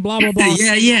this one, blah, blah, blah.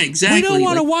 Yeah, exactly. We don't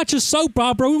want to watch a soap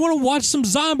opera. We want to watch some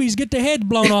zombies get their head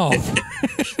blown off.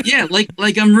 Yeah,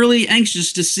 like I'm really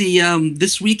anxious to see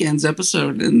this weekend's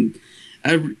episode, and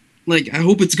I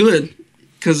hope it's good,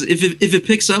 because if it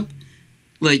picks up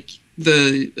like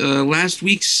the last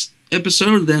week's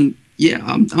episode, then yeah,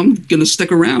 I'm gonna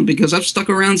stick around, because I've stuck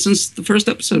around since the first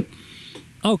episode.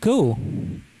 Oh, cool.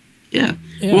 Yeah.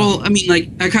 Well, I mean, like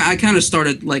I kind of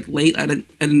started like late. I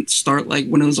didn't start like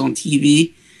when it was on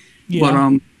TV.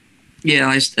 Yeah. yeah,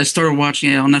 I started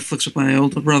watching it on Netflix with my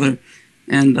older brother,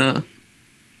 and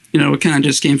you know, it kind of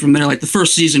just came from there. Like the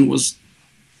first season was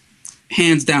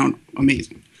hands down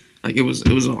amazing. Like it was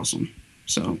awesome.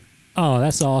 So. Oh,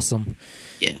 that's awesome.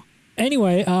 Yeah.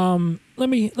 Anyway, let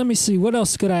me see. What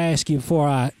else could I ask you before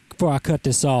I cut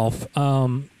this off?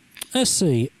 Let's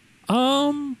see.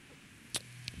 Oh,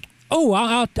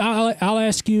 I'll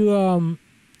ask you.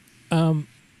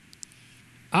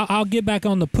 I'll get back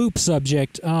on the poop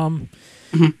subject.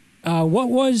 What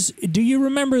was? Do you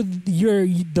remember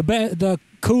the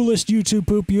coolest YouTube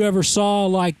poop you ever saw?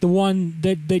 Like the one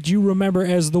that you remember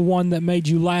as the one that made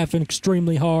you laugh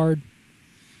extremely hard.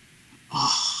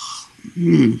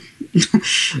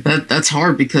 That's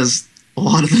hard because a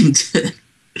lot of them did.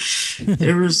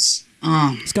 There was.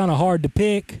 It's kind of hard to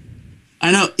pick.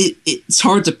 I know it's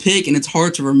hard to pick and it's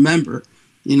hard to remember.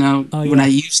 You know, when I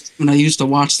used to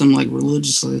watch them like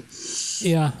religiously.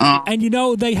 Yeah, and you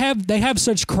know they have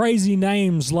such crazy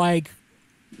names. Like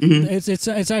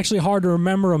it's actually hard to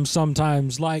remember them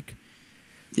sometimes. Like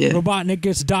Robotnik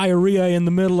gets diarrhea in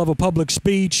the middle of a public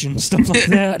speech and stuff like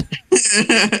that.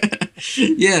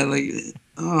 Yeah, like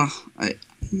I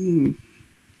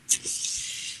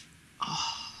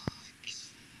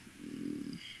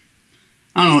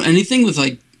don't know, anything with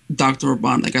like Dr.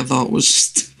 Robotnik I thought was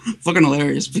just fucking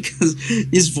hilarious because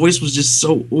his voice was just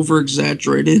so over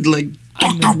exaggerated, like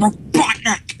Dr.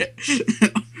 Robotnik.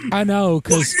 I know,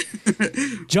 because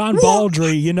John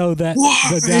Baldry, you know that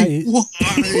the guy.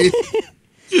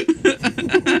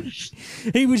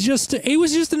 He was just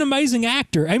an amazing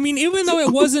actor. I mean, even though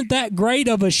it wasn't that great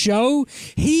of a show,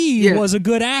 he was a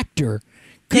good actor.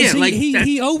 Because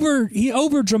he over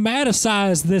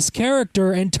dramatized this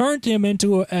character and turned him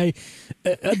into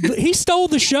he stole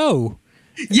the show.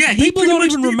 Yeah, people don't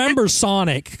even remember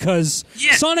Sonic because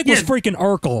Sonic was freaking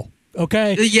Urkel.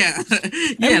 Okay. Yeah.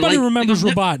 Everybody remembers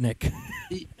Robotnik.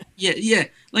 Yeah.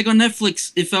 Like on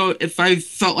Netflix, if I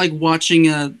felt like watching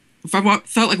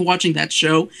that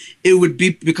show, it would be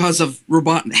because of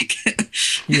Robotnik.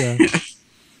 Yeah.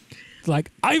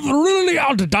 Like, I've really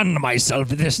outdone myself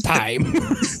this time.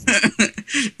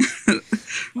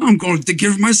 I'm going to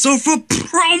give myself a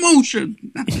promotion.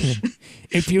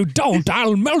 If you don't,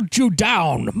 I'll melt you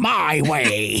down my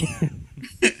way.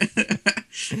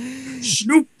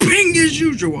 Snooping as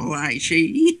usual, I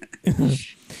see.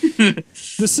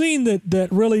 The scene that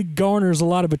really garners a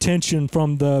lot of attention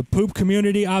from the poop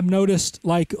community, I've noticed,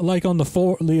 like on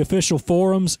the official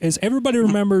forums, is everybody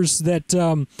remembers that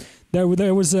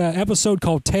there was an episode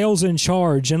called Tails in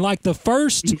Charge, and like the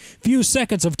first few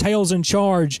seconds of Tails in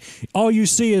Charge, all you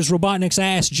see is Robotnik's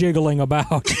ass jiggling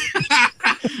about.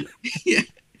 Yeah,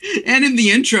 and in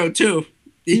the intro too.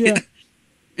 Yeah.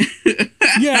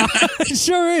 Yeah, it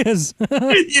sure is. There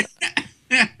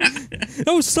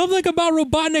was something about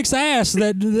Robotnik's ass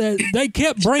that they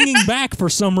kept bringing back for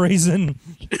some reason.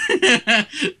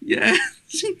 Yeah.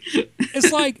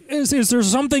 It's like, is there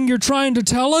something you're trying to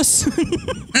tell us?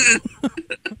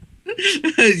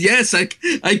 Yes, I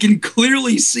can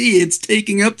clearly see it's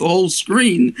taking up the whole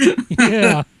screen.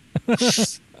 Yeah.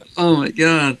 Oh my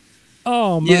god.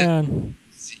 Oh man. Yeah.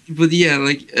 But yeah,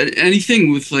 like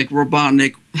anything with like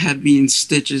Robotnik had me in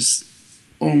stitches.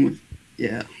 Oh my,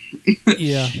 yeah.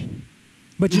 Yeah.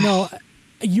 But you know,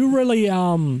 you really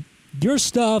your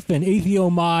stuff and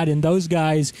EthioMod and those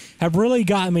guys have really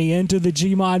got me into the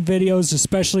Gmod videos,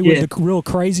 especially with the real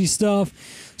crazy stuff.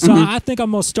 So I think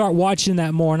I'm gonna start watching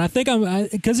that more, and I think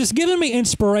because it's giving me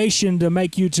inspiration to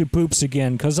make YouTube poops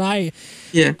again. Because I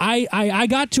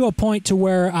got to a point to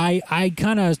where I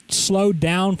kind of slowed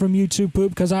down from YouTube poop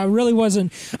because I really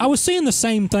wasn't. I was seeing the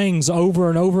same things over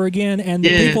and over again, and the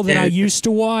people that I used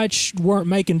to watch weren't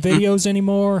making videos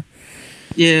anymore.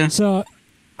 Yeah. So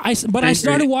I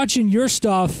started watching your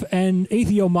stuff and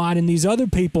EthioMod and these other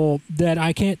people that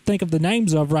I can't think of the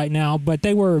names of right now, but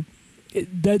they were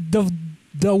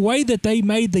the way that they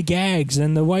made the gags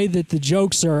and the way that the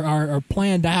jokes are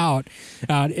planned out,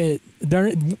 the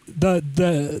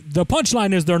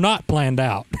punchline is they're not planned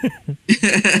out.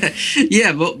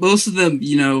 Yeah, but most of them,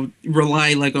 you know,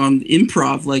 rely like on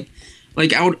improv. Like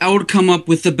I would come up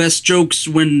with the best jokes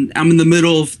when I'm in the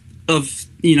middle of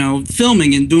you know,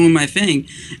 filming and doing my thing,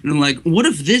 and I'm like, what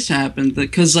if this happened?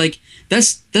 Because like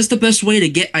that's the best way to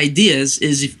get ideas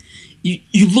is if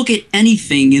you look at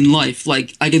anything in life.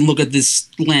 Like I can look at this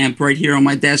lamp right here on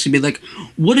my desk and be like,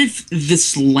 what if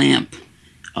this lamp,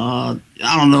 I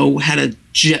don't know, had a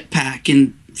jetpack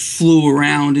and flew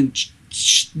around and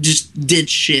just did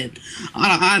shit.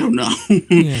 I don't know.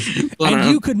 Yeah. But,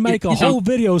 and you could make a whole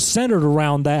video centered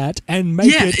around that and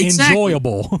make it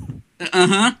enjoyable.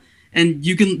 and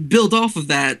you can build off of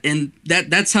that, and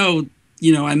that's how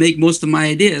I make most of my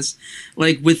ideas.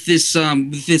 Like with this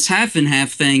half and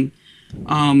half thing,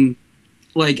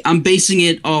 like I'm basing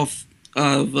it off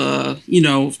of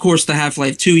of course the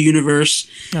Half-Life 2 universe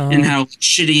and how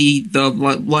shitty the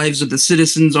lives of the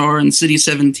citizens are in City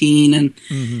 17,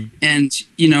 and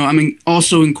I'm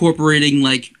also incorporating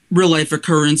like real life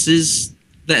occurrences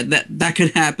that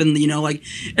could happen, like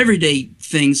everyday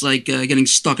things like getting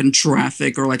stuck in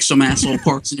traffic or like some asshole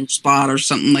parks in your spot or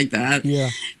something like that. Yeah.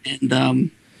 And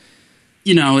and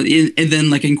then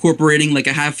like incorporating like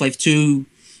a Half-Life 2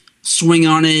 swing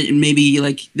on it, and maybe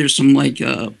like there's some like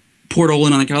Portal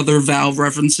and like other Valve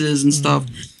references and stuff.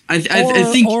 I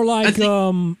think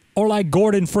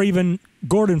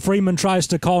Gordon Freeman tries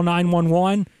to call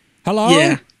 911. Hello?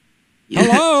 Yeah.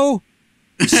 Hello?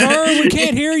 Sir, we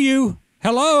can't hear you.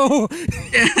 Hello?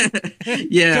 Yeah.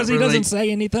 Because he doesn't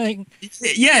say anything.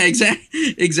 Yeah,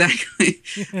 exactly.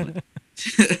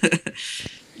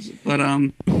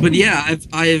 But yeah,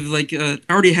 I've like I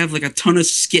already have like a ton of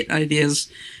skit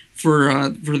ideas for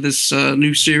this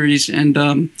new series, and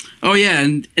and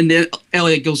then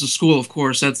Elliot goes to school, of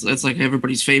course. That's like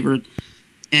everybody's favorite.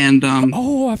 And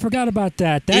I forgot about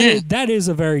that. That is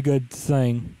a very good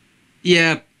thing.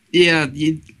 Yeah.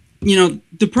 The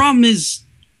problem is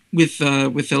with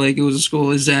Elliot Goes to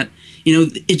School is that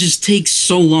it just takes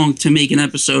so long to make an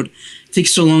episode. It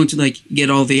takes so long to like get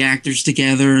all the actors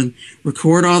together and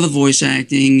record all the voice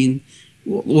acting.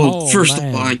 And first of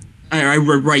all, I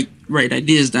write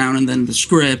ideas down, and then the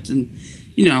script, and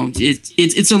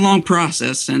it's a long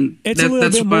process, and it's a little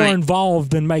bit more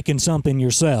involved than making something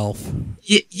yourself.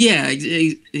 Yeah,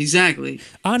 exactly.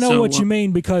 I know what you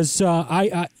mean, because in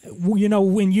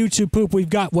YouTube Poop we've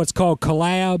got what's called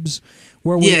collabs,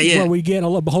 where we get a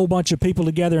whole bunch of people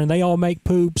together and they all make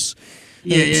poops.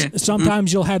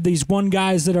 Sometimes you'll have these one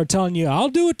guys that are telling you, "I'll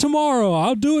do it tomorrow.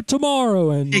 I'll do it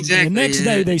tomorrow," and the next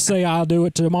day they say, "I'll do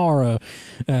it tomorrow."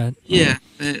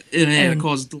 It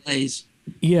causes delays.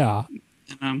 Yeah,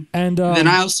 and then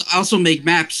I also make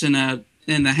maps in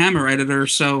the Hammer editor,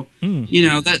 so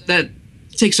that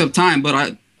takes up time.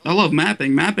 But I love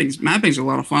mapping. Mapping's a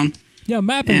lot of fun. Yeah,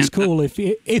 mapping's cool if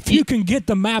you can get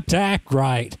the map to act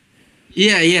right.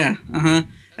 Yeah.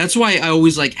 That's why I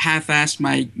always like half-ass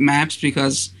my maps,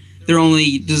 because they're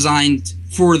only designed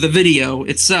for the video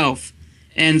itself.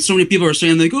 And so many people are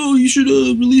saying like, "Oh, you should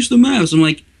release the maps." I'm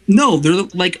like, no, they're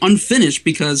like unfinished,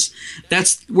 because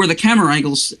that's where the camera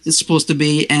angles is supposed to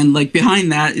be, and like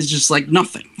behind that is just like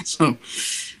nothing. So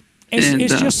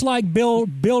it's just like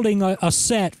building a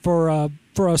set for a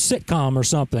sitcom or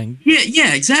something.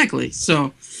 Yeah, exactly.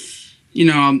 So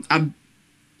I'm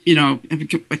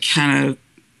kind of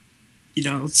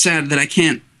sad that I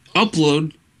can't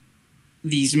upload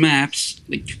these maps,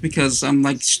 like, because I'm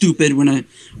like stupid when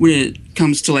it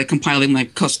comes to like compiling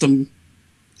like custom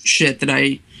shit that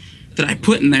I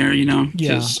put in there,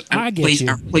 Yeah, I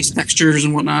place textures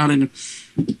and whatnot, and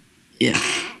yeah.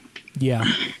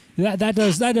 That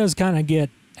does kind of get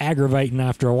aggravating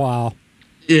after a while.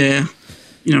 Yeah,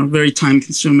 very time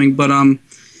consuming, but I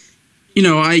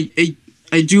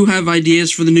do have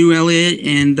ideas for the new Elliot,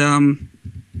 and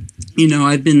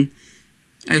I've been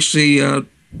actually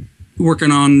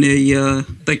working on the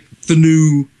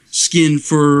new skin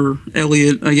for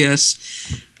Elliot, I guess.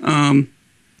 I've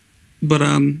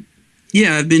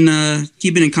been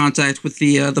keeping in contact with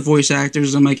the voice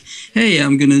actors. I'm like, hey,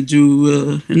 I'm gonna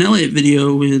do an Elliot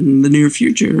video in the near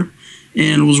future,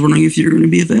 and was wondering if you're gonna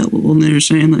be available. And they were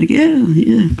saying like,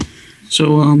 yeah.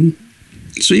 So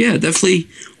yeah, definitely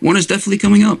one is definitely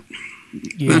coming up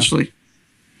eventually.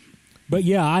 But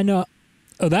yeah, I know.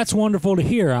 Oh, that's wonderful to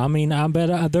hear. I mean, I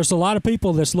bet there's a lot of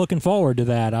people that's looking forward to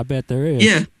that. I bet there is.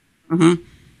 Yeah.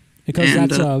 Because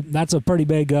that's a pretty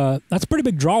big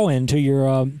draw in to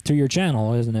your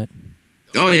channel, isn't it?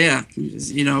 Oh yeah,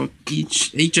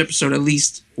 each episode at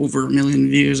least over 1 million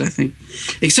views, I think.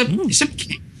 Except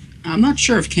I'm not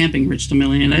sure if camping reached 1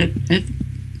 million. I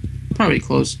probably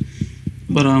close,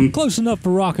 but close enough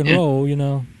for rock and roll,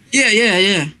 Yeah.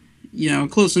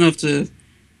 Close enough to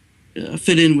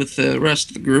fit in with the rest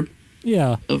of the group.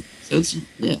 Yeah.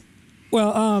 Yeah.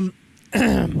 Well,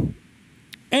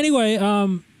 anyway,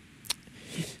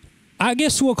 I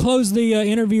guess we'll close the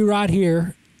interview right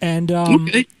here, and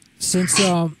okay. Since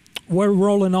we're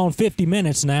rolling on 50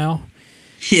 minutes now.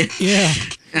 Yeah.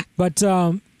 But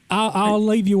I'll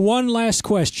leave you one last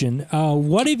question.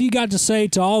 What have you got to say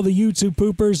to all the YouTube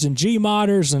poopers and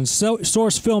Gmodders and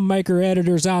source filmmaker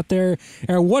editors out there?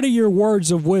 Or what are your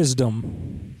words of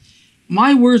wisdom?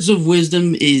 My words of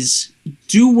wisdom is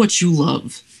do what you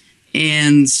love.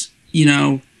 And,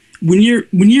 when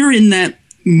you're in that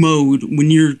mode, when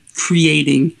you're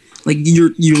creating, like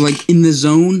you're like in the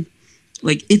zone,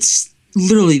 like it's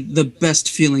literally the best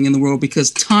feeling in the world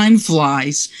because time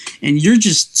flies and you're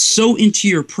just so into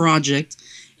your project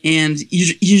and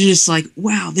you're just like,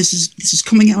 wow, this is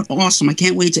coming out awesome. I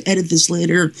can't wait to edit this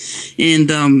later.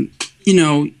 And you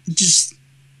know, just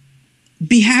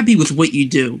be happy with what you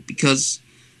do because,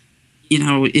 you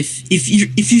know, if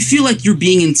you feel like you're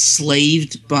being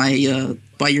enslaved by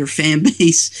your fan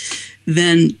base,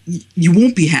 then you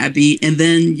won't be happy, and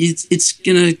then it's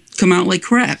gonna come out like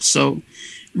crap. So,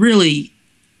 really,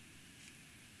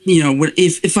 you know,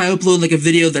 if I upload like a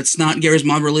video that's not Garry's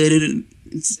Mod related,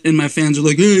 and my fans are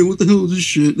like, "Hey, what the hell is this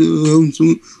shit? I'm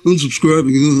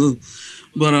unsubscribing."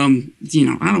 But you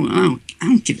know, I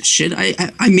don't give a shit.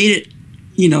 I made it,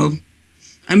 you know,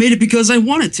 I made it because I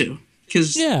wanted to.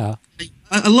 Because yeah,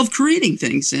 I love creating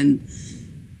things and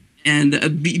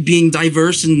being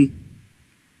diverse and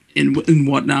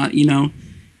whatnot, you know,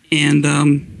 and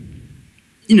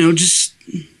you know, just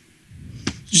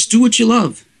do what you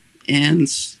love and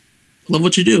love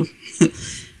what you do.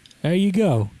 There you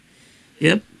go.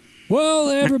 Yep. Well,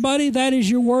 everybody, that is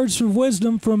your words of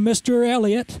wisdom from Mr.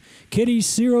 Elliot.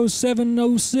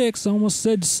 Kitty0706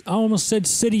 almost said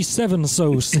City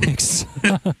 706.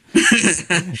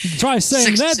 Try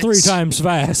saying that 3 times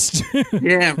fast.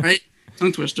 Yeah, right?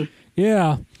 Tongue twister.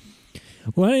 Yeah.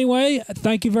 Well, anyway,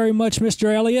 thank you very much,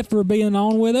 Mr. Elliot, for being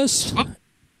on with us. Oh.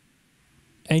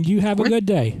 And you have a good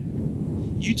day.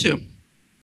 You too.